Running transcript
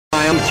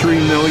3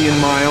 million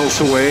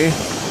miles away?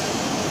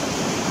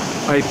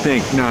 I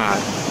think not.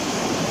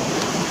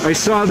 I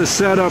saw the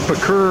setup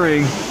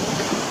occurring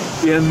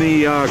in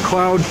the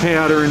cloud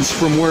patterns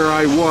from where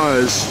I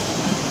was,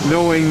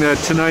 knowing that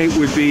tonight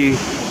would be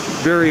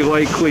very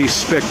likely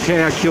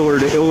spectacular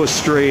to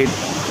illustrate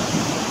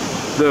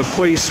the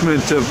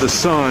placement of the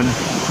sun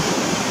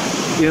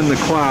in the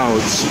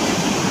clouds.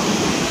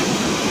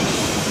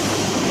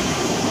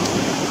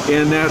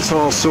 And that's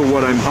also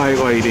what I'm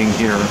highlighting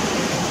here.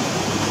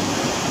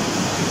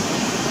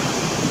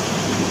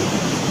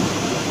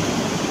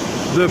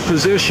 The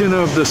position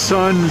of the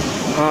sun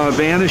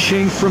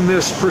vanishing from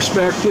this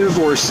perspective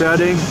or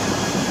setting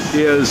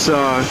is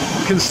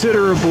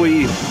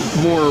considerably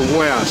more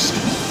west.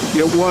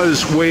 It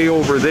was way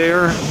over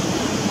there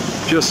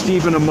just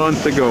even a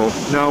month ago.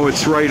 Now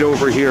it's right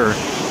over here.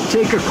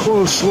 Take a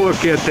close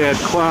look at that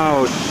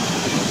cloud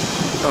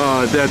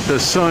that the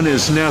sun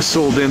is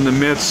nestled in the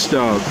midst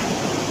of.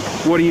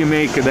 What do you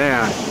make of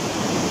that?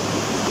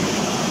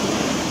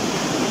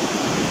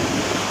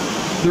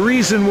 The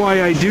reason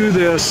why I do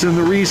this and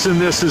the reason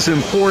this is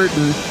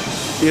important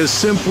is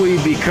simply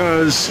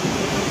because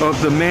of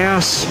the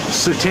mass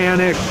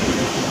satanic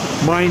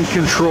mind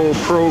control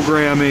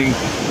programming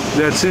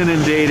that's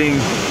inundating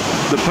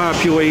the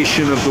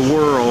population of the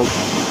world.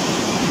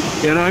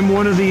 And I'm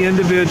one of the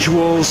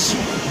individuals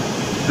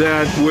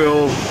that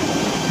will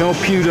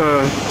help you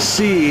to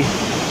see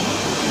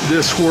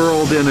this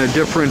world in a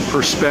different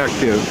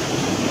perspective.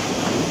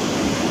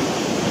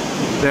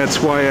 That's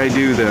why I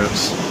do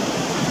this.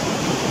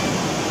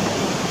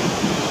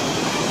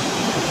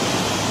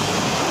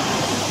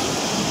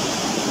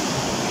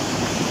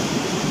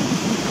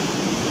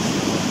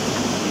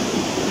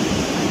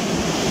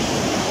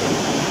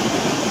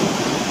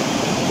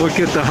 Look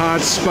at the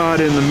hot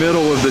spot in the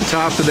middle of the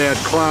top of that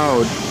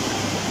cloud.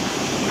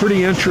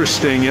 Pretty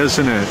interesting,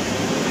 isn't it?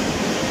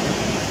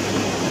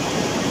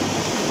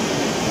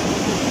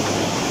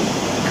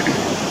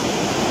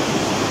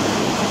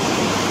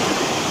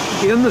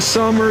 In the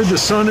summer, the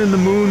sun and the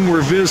moon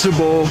were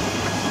visible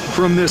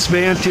from this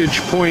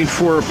vantage point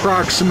for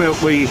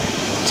approximately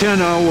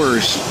 10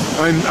 hours.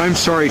 I'm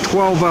sorry,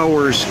 12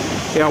 hours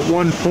at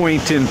one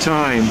point in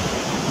time.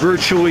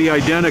 Virtually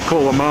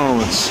identical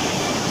amounts.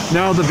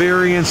 Now the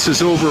variance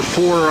is over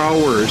 4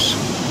 hours.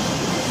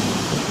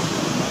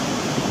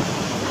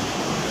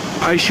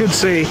 I should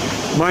say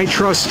my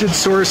trusted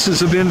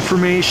sources of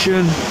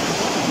information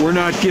were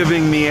not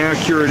giving me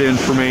accurate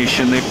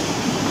information.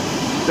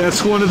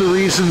 That's one of the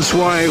reasons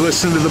why I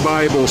listen to the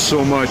Bible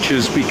so much,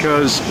 is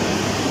because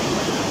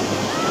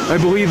I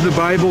believe the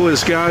Bible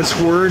is God's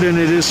word, and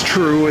it is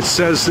true. It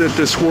says that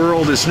this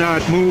world is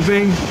not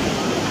moving,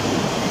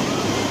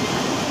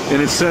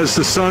 and it says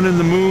the sun and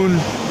the moon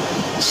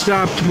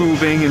stopped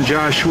moving in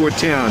Joshua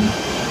 10.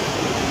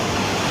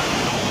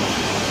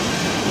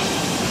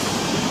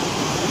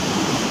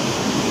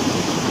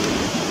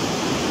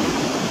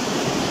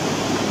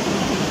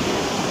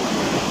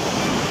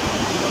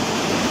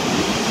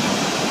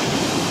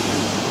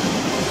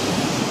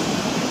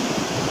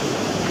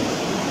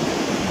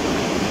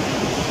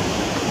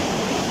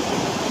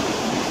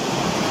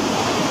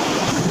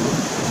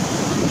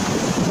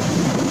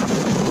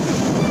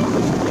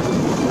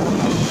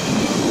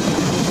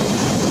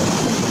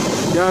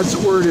 God's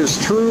word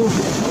is true.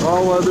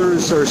 All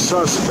others are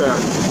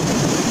suspect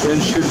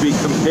and should be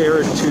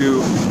compared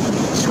to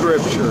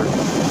Scripture.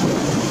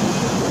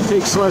 It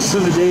takes less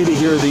than a day to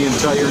hear the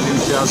entire New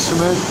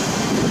Testament.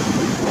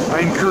 I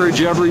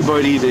encourage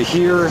everybody to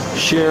hear,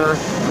 share,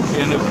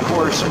 and of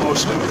course,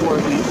 most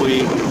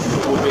importantly,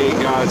 obey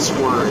God's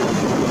word.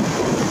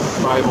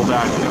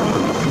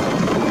 Bible.com.